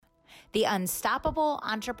The Unstoppable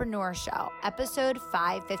Entrepreneur Show, episode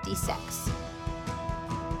 556.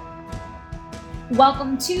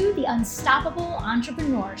 Welcome to the Unstoppable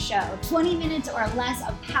Entrepreneur Show. 20 minutes or less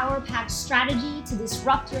of power-packed strategy to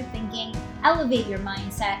disrupt your thinking, elevate your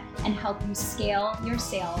mindset, and help you scale your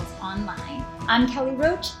sales online. I'm Kelly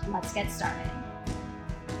Roach. Let's get started.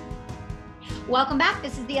 Welcome back.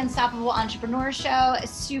 This is the Unstoppable Entrepreneur Show.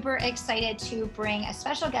 Super excited to bring a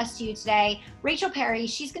special guest to you today, Rachel Perry.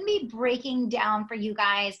 She's going to be breaking down for you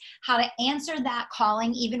guys how to answer that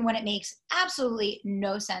calling even when it makes absolutely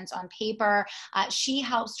no sense on paper. She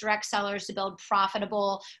helps direct sellers to build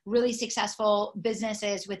profitable, really successful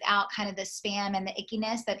businesses without kind of the spam and the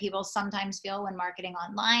ickiness that people sometimes feel when marketing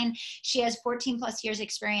online. She has 14 plus years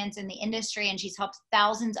experience in the industry, and she's helped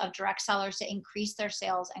thousands of direct sellers to increase their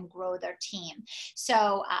sales and grow their team.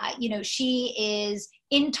 So, she is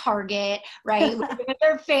in Target, right, with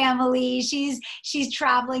her family. She's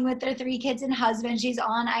traveling with their 3 kids and husband. She's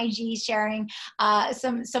on IG sharing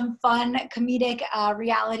some fun comedic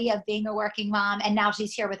reality of being a working mom. And now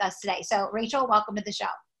she's here with us today. So, Rachel, welcome to the show.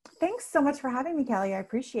 Thanks so much for having me, Kelly. I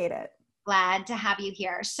appreciate it. Glad to have you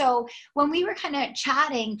here. So when we were kind of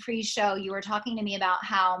chatting pre-show, you were talking to me about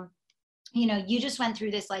how you just went through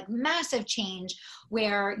this like massive change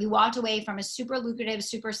where you walked away from a super lucrative,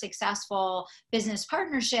 super successful business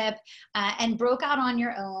partnership and broke out on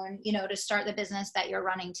your own, to start the business that you're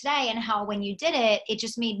running today, and how when you did it, it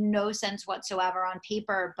just made no sense whatsoever on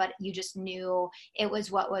paper, but you just knew it was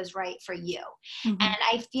what was right for you. Mm-hmm. And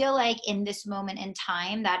I feel like in this moment in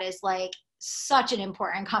time, that is like such an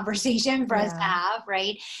important conversation for us to have,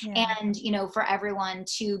 right? Yeah. And, for everyone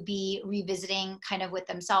to be revisiting kind of with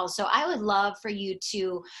themselves. So I would love for you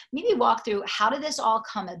to maybe walk through, how did this all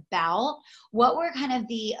come about? What were kind of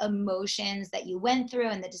the emotions that you went through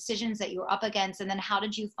and the decisions that you were up against? And then how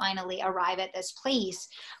did you finally arrive at this place,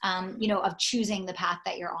 of choosing the path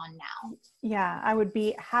that you're on now? Yeah, I would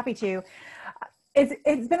be happy to.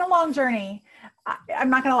 It's been a long journey. I'm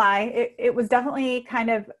not going to lie. It was definitely kind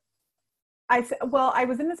of, I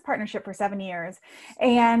was in this partnership for 7 years,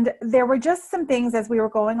 and there were just some things as we were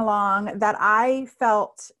going along that I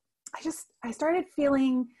felt, I started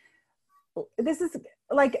feeling, this is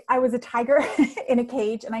like I was a tiger in a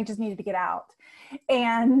cage and I just needed to get out.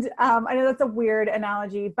 And I know that's a weird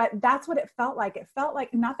analogy, but that's what it felt like. It felt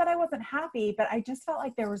like, not that I wasn't happy, but I just felt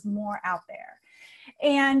like there was more out there.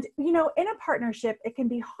 And, in a partnership, it can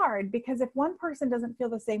be hard because if one person doesn't feel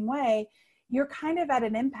the same way, you're kind of at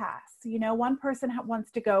an impasse. One person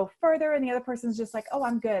wants to go further and the other person's just like, oh,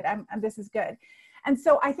 I'm good. This is good. And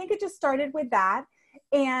so I think it just started with that.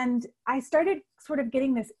 And I started sort of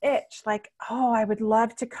getting this itch, like, oh, I would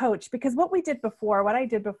love to coach, because what I did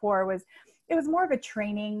before was, it was more of a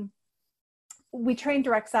training. We trained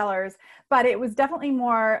direct sellers, but it was definitely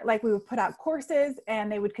more like we would put out courses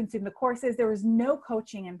and they would consume the courses. There was no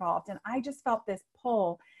coaching involved. And I just felt this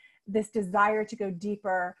pull, this desire to go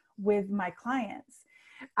deeper with my clients.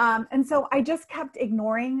 And so I just kept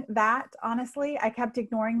ignoring that. Honestly, I kept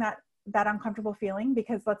ignoring that uncomfortable feeling,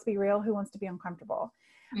 because let's be real, who wants to be uncomfortable?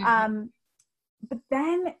 Mm-hmm. But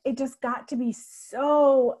then it just got to be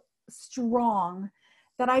so strong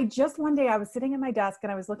that one day I was sitting at my desk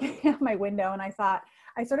and I was looking out my window, and I thought,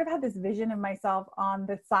 I sort of had this vision of myself on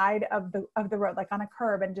the side of the road, like on a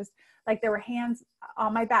curb, and just like there were hands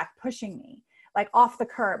on my back pushing me like off the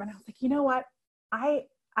curb. And I was like, you know what?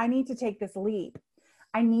 I need to take this leap.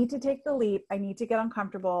 I need to take the leap. I need to get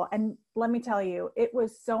uncomfortable. And let me tell you, it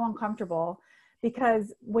was so uncomfortable,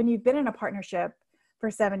 because when you've been in a partnership for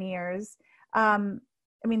 7 years,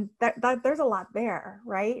 there's a lot there,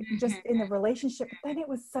 right? Mm-hmm. Just in the relationship. But then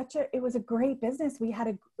it was a great business.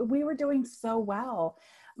 We were doing so well.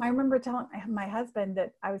 I remember telling my husband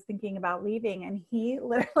that I was thinking about leaving, and he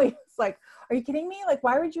literally was like, are you kidding me? Like,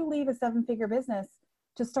 why would you leave a 7-figure business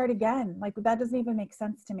to start again? Like, that doesn't even make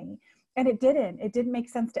sense to me. And it didn't make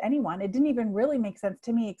sense to anyone. It didn't even really make sense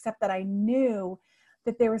to me, except that I knew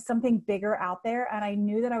that there was something bigger out there, and I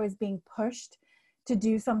knew that I was being pushed to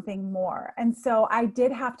do something more. And so I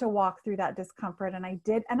did have to walk through that discomfort, and I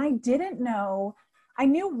didn't know, I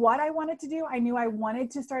knew what I wanted to do. I knew I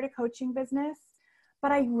wanted to start a coaching business,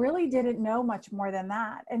 but I really didn't know much more than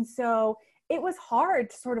that. And so it was hard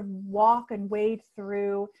to sort of walk and wade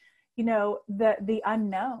through, the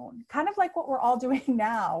unknown, kind of like what we're all doing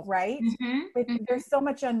now, right? Mm-hmm. There's so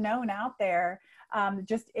much unknown out there,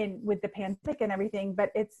 just with the pandemic and everything,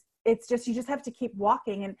 but it's just, you just have to keep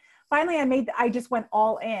walking. And finally I just went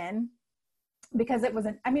all in, because it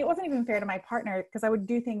wasn't even fair to my partner, because I would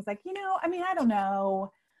do things like, I don't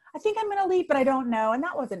know, I think I'm going to leave, but I don't know. And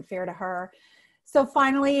that wasn't fair to her. So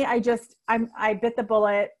finally I bit the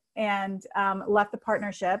bullet. and left the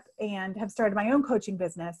partnership and have started my own coaching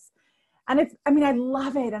business. And I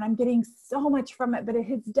love it and I'm getting so much from it, but it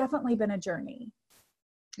has definitely been a journey.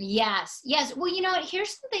 Yes. Yes. Well, you know what,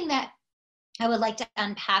 here's something that I would like to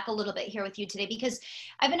unpack a little bit here with you today, because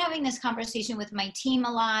I've been having this conversation with my team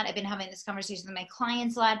a lot. I've been having this conversation with my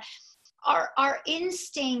clients a lot. Our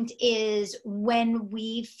instinct is, when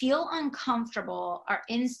we feel uncomfortable, our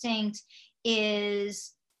instinct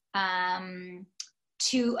is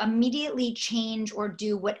to immediately change or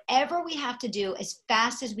do whatever we have to do as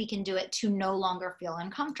fast as we can do it to no longer feel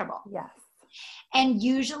uncomfortable. Yes. And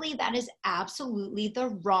usually that is absolutely the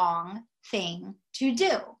wrong thing to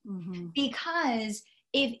do, because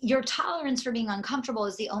if your tolerance for being uncomfortable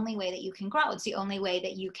is the only way that you can grow, it's the only way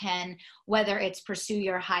that you can, whether it's pursue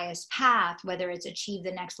your highest path, whether it's achieve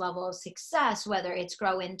the next level of success, whether it's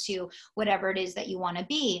grow into whatever it is that you want to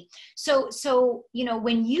be. So, you know,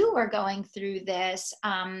 when you are going through this,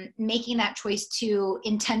 making that choice to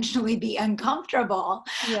intentionally be uncomfortable,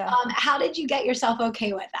 how did you get yourself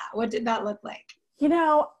okay with that? What did that look like? You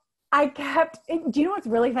know, do you know what's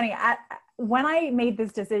really funny? When I made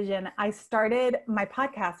this decision, I started my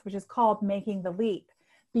podcast, which is called Making the Leap,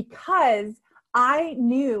 because I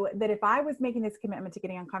knew that if I was making this commitment to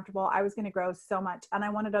getting uncomfortable, I was going to grow so much. And I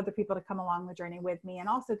wanted other people to come along the journey with me and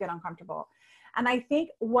also get uncomfortable. And I think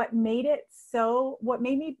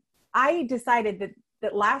I decided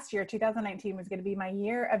that last year, 2019, was going to be my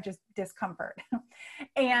year of just discomfort.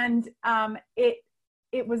 And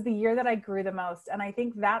it was the year that I grew the most. And I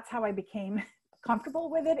think that's how I became comfortable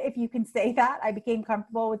with it. If you can say that, I became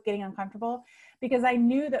comfortable with getting uncomfortable, because I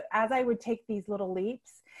knew that as I would take these little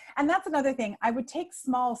leaps, and that's another thing, I would take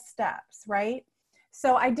small steps, right?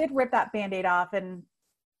 So I did rip that Band-Aid off and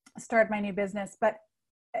start my new business. But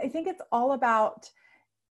I think it's all about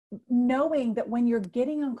knowing that when you're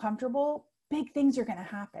getting uncomfortable, big things are going to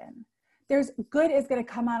happen. Good is going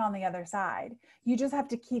to come out on the other side. You just have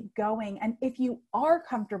to keep going. And if you are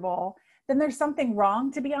comfortable, then there's something wrong,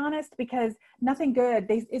 to be honest, because nothing good,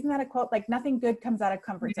 isn't that a quote? Like, nothing good comes out of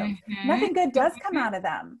comfort zones. Nothing good does come out of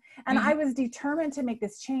them. And I was determined to make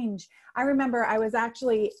this change. I remember I was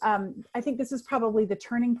actually, I think this is probably the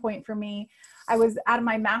turning point for me. I was out of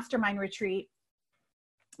my mastermind retreat.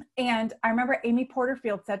 And I remember Amy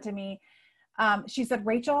Porterfield said to me, she said,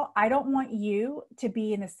 "Rachel, I don't want you to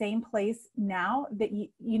be in the same place now that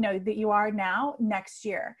that you are now next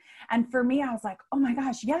year." And for me, I was like, "Oh my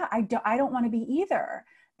gosh, yeah, I don't want to be either.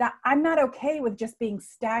 That I'm not okay with just being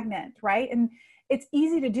stagnant, right?" And it's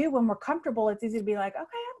easy to do when we're comfortable. It's easy to be like, "Okay,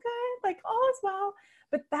 I'm good, like all is well,"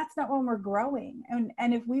 but that's not when we're growing.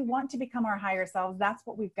 And if we want to become our higher selves, that's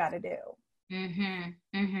what we've got to do.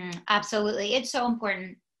 Absolutely, it's so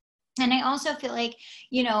important. And I also feel like,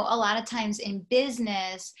 a lot of times in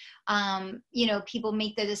business, people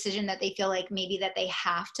make the decision that they feel like maybe that they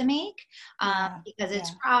have to make because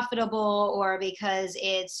it's profitable, or because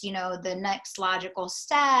it's, the next logical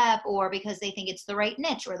step, or because they think it's the right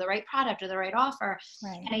niche or the right product or the right offer.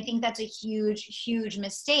 Right. And I think that's a huge, huge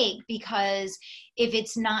mistake, because if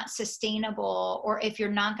it's not sustainable, or if you're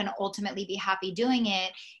not going to ultimately be happy doing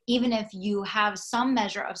it, even if you have some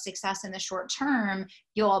measure of success in the short term,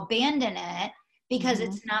 you'll abandon it because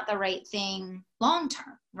it's not the right thing long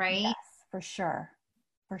term, right? Yes, for sure.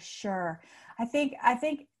 For sure. I think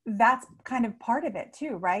that's kind of part of it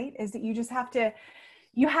too, right? Is that you just have to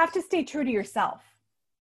stay true to yourself.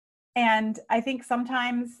 And I think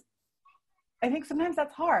sometimes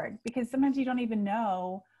that's hard, because sometimes you don't even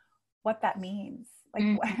know what that means.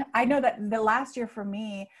 Like, I know that the last year for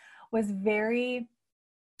me was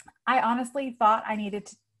I honestly thought I needed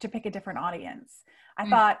to pick a different audience. I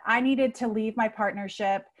thought I needed to leave my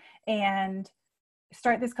partnership and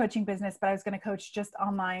start this coaching business, but I was going to coach just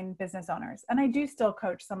online business owners. And I do still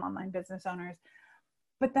coach some online business owners.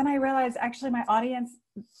 But then I realized, actually, my audience,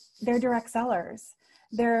 they're direct sellers.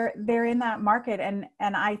 They're in that market. And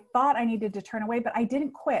I thought I needed to turn away, but I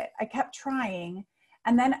didn't quit. I kept trying.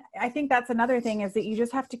 And then I think that's another thing, is that you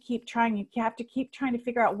just have to keep trying. You have to keep trying to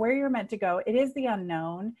figure out where you're meant to go. It is the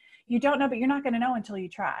unknown. You don't know, but you're not going to know until you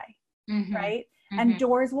try. Right? And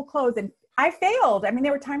doors will close. And I failed. I mean,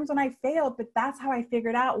 there were times when I failed, but that's how I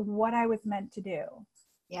figured out what I was meant to do.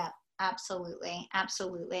 Yeah, absolutely.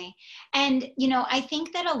 Absolutely. And, I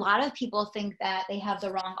think that a lot of people think that they have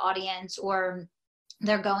the wrong audience, or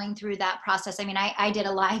they're going through that process. I mean, I did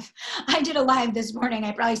a live this morning.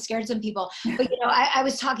 I probably scared some people, but I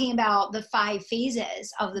was talking about the 5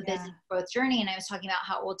 phases of the business growth journey. And I was talking about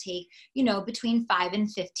how it will take, between 5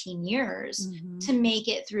 and 15 years to make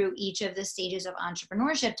it through each of the stages of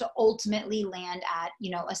entrepreneurship, to ultimately land at,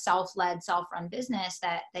 a self-led, self-run business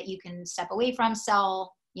that you can step away from,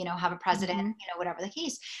 sell, have a president, whatever the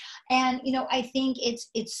case. And, I think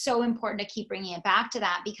it's so important to keep bringing it back to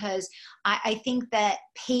that, because I think that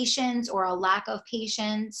patience, or a lack of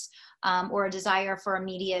patience, or a desire for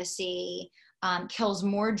immediacy, kills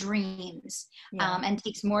more dreams, and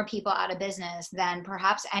takes more people out of business than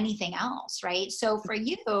perhaps anything else, right? So for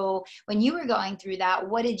you, when you were going through that,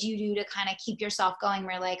 what did you do to kind of keep yourself going?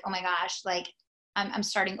 Where like, oh my gosh, like I'm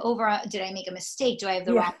starting over. Did I make a mistake? Do I have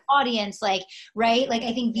the wrong audience? Like, right? Like,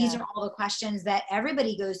 I think these are all the questions that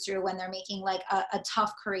everybody goes through when they're making like a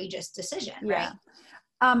tough, courageous decision, right?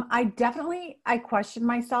 I questioned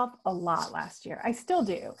myself a lot last year. I still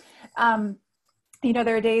do.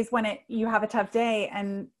 There are days when you have a tough day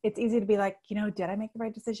and it's easy to be like, did I make the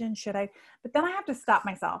right decision? Should I? But then I have to stop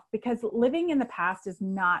myself, because living in the past is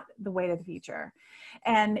not the way to the future.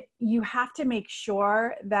 And you have to make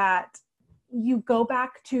sure that you go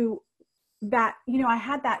back to that. I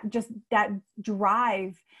had that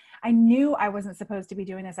drive. I knew I wasn't supposed to be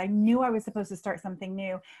doing this. I knew I was supposed to start something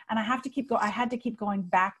new. And I had to keep going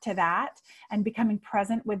back to that and becoming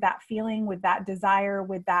present with that feeling, with that desire,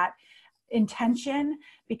 with that intention.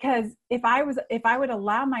 Because if I would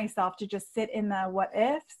allow myself to just sit in the what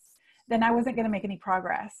ifs, then I wasn't going to make any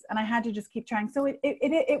progress. And I had to just keep trying. So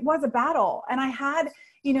it was a battle. And I had,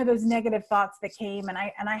 those negative thoughts that came, and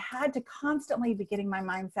I had to constantly be getting my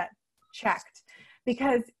mindset checked,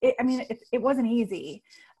 because it wasn't easy.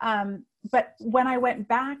 But when I went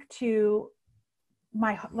back to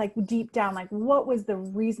my, like, deep down, like, what was the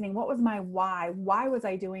reasoning? What was my why? Why was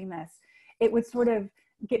I doing this? It would sort of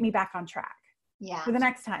get me back on track for the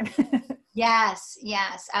next time. Yes,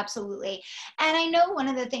 absolutely. And I know one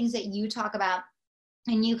of the things that you talk about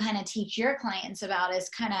and you kind of teach your clients about is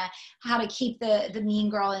kind of how to keep the mean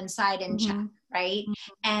girl inside in check, right?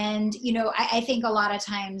 And, I think a lot of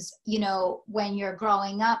times, when you're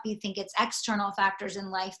growing up, you think it's external factors in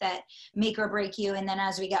life that make or break you. And then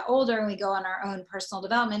as we get older and we go on our own personal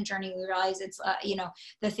development journey, we realize it's,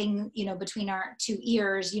 the thing, between our two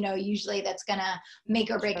ears, usually that's going to make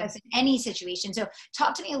or break us in any situation. So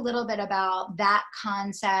talk to me a little bit about that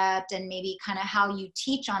concept, and maybe kind of how you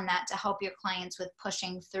teach on that to help your clients with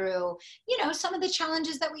pushing through, some of the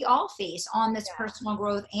challenges that we all face on this personal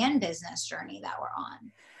growth and business journey that we're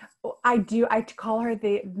on. I do. I call her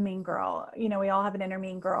the mean girl. We all have an inner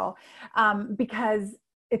mean girl, because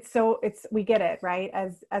we get it, right?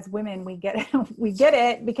 As women, we get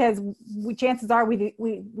it because chances are we've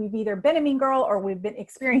either been a mean girl or we've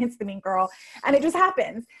experienced the mean girl, and it just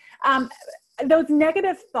happens. Those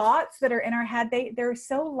negative thoughts that are in our head, they're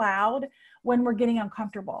so loud when we're getting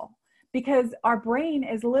uncomfortable, because our brain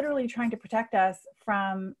is literally trying to protect us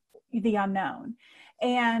from the unknown.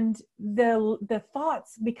 And the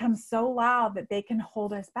thoughts become so loud that they can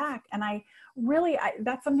hold us back. And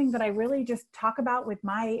that's something that I really just talk about with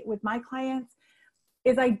my clients,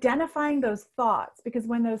 is identifying those thoughts. Because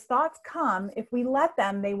when those thoughts come, if we let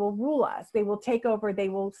them, they will rule us. They will take over. They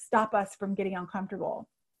will stop us from getting uncomfortable.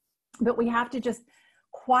 But we have to just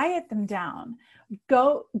quiet them down,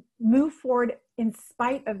 move forward in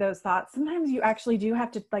spite of those thoughts. Sometimes you actually do have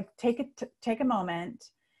to take a moment,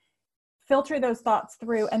 filter those thoughts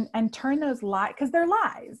through, and turn those lies, because they're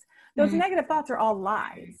lies. Those negative thoughts are all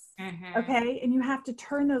lies. Okay. And you have to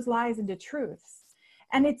turn those lies into truths.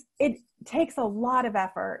 And it takes a lot of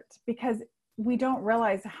effort, because we don't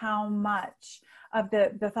realize how much of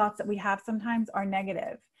the thoughts that we have sometimes are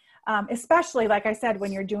negative. Especially, like I said,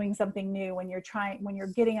 when you're doing something new, when you're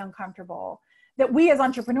getting uncomfortable, that we as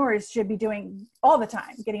entrepreneurs should be doing all the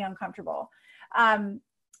time, getting uncomfortable.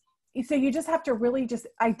 So you just have to really just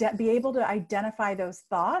be able to identify those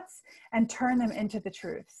thoughts and turn them into the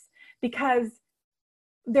truths, because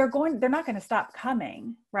they're not going to stop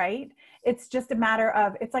coming, right? It's just a matter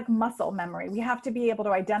of, it's like muscle memory. We have to be able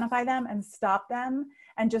to identify them and stop them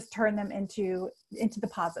and just turn them into the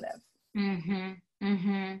positive.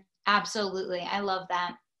 Absolutely. I love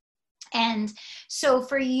that. And so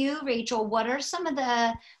for you, Rachel, what are some of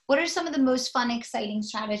the most fun, exciting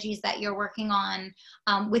strategies that you're working on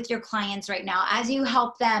with your clients right now, as you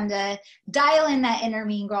help them to dial in that inner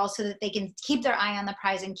mean girl so that they can keep their eye on the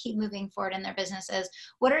prize and keep moving forward in their businesses?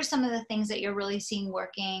 What are some of the things that you're really seeing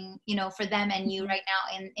working, for them and you right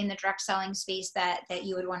now in the direct selling space that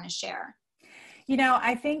you would want to share?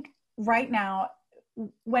 I think right now,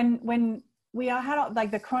 when we all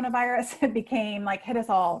had the coronavirus hit us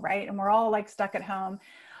all, right? And we're all stuck at home.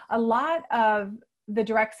 A lot of the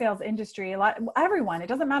direct sales industry, everyone, it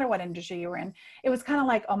doesn't matter what industry you were in. It was kind of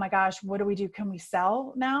like, oh my gosh, what do we do? Can we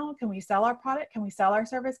sell now? Can we sell our product? Can we sell our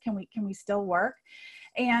service? Can we still work?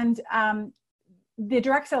 And the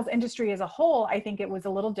direct sales industry as a whole, I think it was a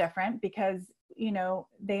little different, because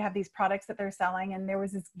they have these products that they're selling, and there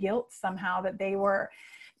was this guilt somehow that they were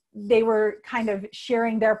kind of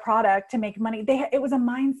sharing their product to make money. It was a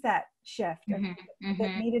mindset shift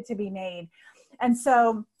that needed to be made. And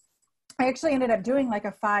so I actually ended up doing like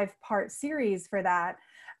a 5-part series for that.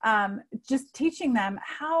 Just teaching them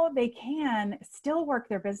how they can still work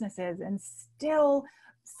their businesses and still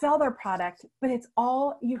sell their product, but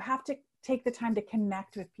you have to take the time to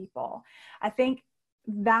connect with people. I think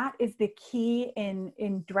that is the key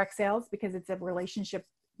in direct sales, because it's a relationship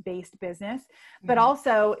based business, but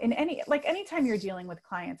also in anytime you're dealing with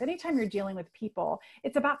clients, anytime you're dealing with people,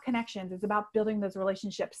 it's about connections. It's about building those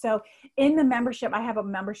relationships. So in the membership, I have a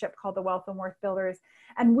membership called the Wealth and Worth Builders.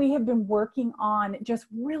 And we have been working on just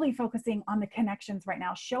really focusing on the connections right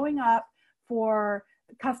now, showing up for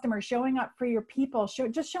customers, showing up for your people,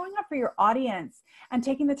 just showing up for your audience, and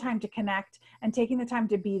taking the time to connect and taking the time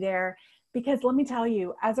to be there. Because let me tell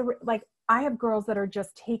you, I have girls that are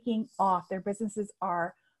just taking off. Their businesses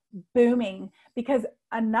are booming, because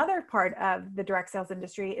another part of the direct sales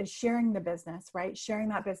industry is sharing the business, right? Sharing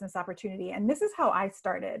that business opportunity. And this is how I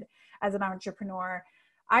started as an entrepreneur.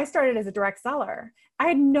 I started as a direct seller. I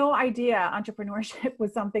had no idea entrepreneurship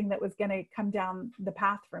was something that was going to come down the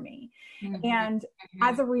path for me. And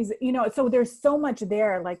as a reason, so there's so much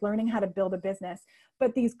there, like learning how to build a business,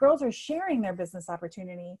 but these girls are sharing their business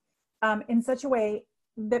opportunity in such a way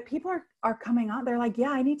that people are coming on. They're like, yeah,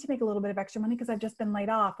 I need to make a little bit of extra money because I've just been laid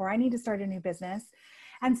off, or I need to start a new business.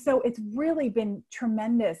 And so it's really been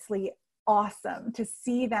tremendously awesome to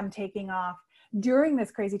see them taking off during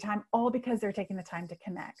this crazy time, all because they're taking the time to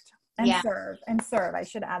connect and serve. I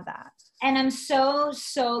should add that. And I'm so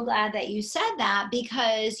glad that you said that,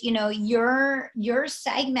 because, your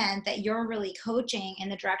segment that you're really coaching in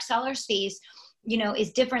the direct seller space,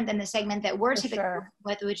 is different than the segment that we're typically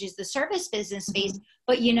with, which is the service business space.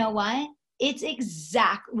 But you know what?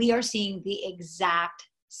 We are seeing the exact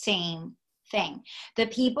same thing. The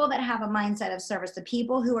people that have a mindset of service, the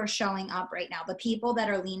people who are showing up right now, the people that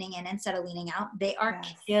are leaning in instead of leaning out, they are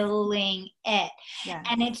killing it. Yes.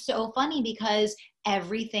 And it's so funny because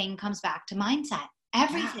everything comes back to mindset.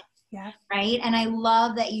 Everything. Yeah. Right. And I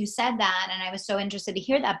love that you said that. And I was so interested to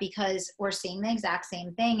hear that, because we're seeing the exact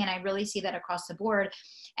same thing. And I really see that across the board.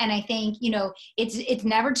 And I think, it's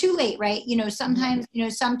never too late, right? Sometimes,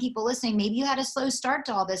 some people listening, maybe you had a slow start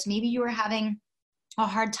to all this. Maybe you were having a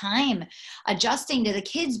hard time adjusting to the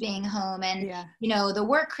kids being home and, the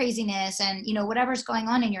work craziness and, whatever's going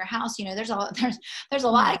on in your house, there's a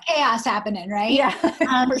lot of chaos happening, right? Yeah,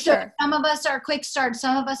 for sure. Some of us are quick starts,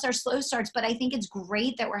 some of us are slow starts, but I think it's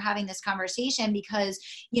great that we're having this conversation, because,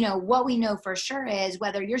 what we know for sure is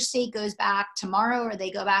whether your state goes back tomorrow or they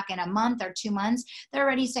go back in a month or 2 months, they're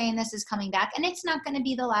already saying this is coming back, and it's not going to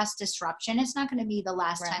be the last disruption. It's not going to be the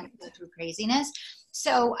last time we go through craziness.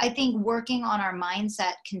 So I think working on our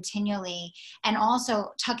mindset continually, and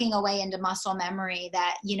also tucking away into muscle memory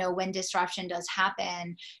that, when disruption does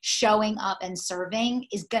happen, showing up and serving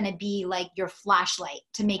is going to be like your flashlight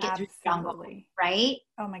to make it through the jungle, right?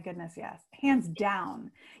 Oh my goodness. Yes. Hands down.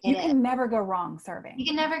 You can never go wrong serving. You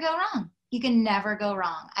can never go wrong. You can never go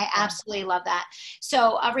wrong. I absolutely love that.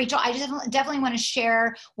 So Rachel, I just definitely want to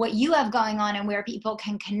share what you have going on and where people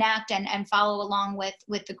can connect and follow along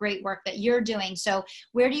with the great work that you're doing. So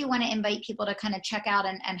where do you want to invite people to kind of check out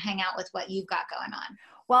and hang out with what you've got going on?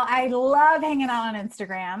 Well, I love hanging out on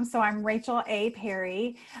Instagram. So I'm Rachel A.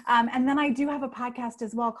 Perry. And then I do have a podcast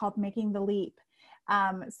as well called Making the Leap.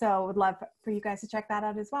 So would love for you guys to check that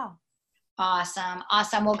out as well. Awesome.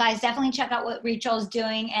 Well, guys, definitely check out what Rachel's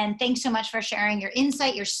doing. And thanks so much for sharing your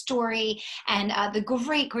insight, your story, and the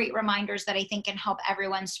great reminders that I think can help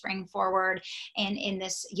everyone spring forward in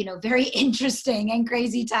this, very interesting and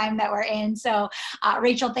crazy time that we're in. So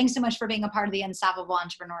Rachel, thanks so much for being a part of the Unstoppable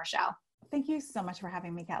Entrepreneur Show. Thank you so much for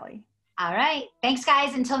having me, Kelly. All right. Thanks,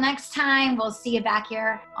 guys. Until next time, we'll see you back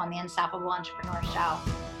here on the Unstoppable Entrepreneur Show.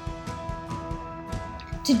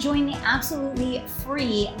 To join the absolutely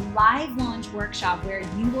free live launch workshop where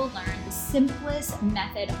you will learn the simplest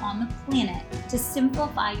method on the planet to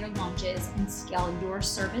simplify your launches and scale your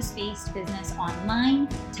service-based business online,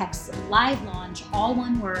 text live launch, all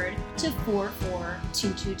one word, to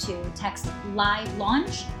 44222. Text live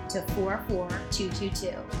launch to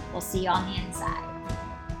 44222. We'll see you on the inside.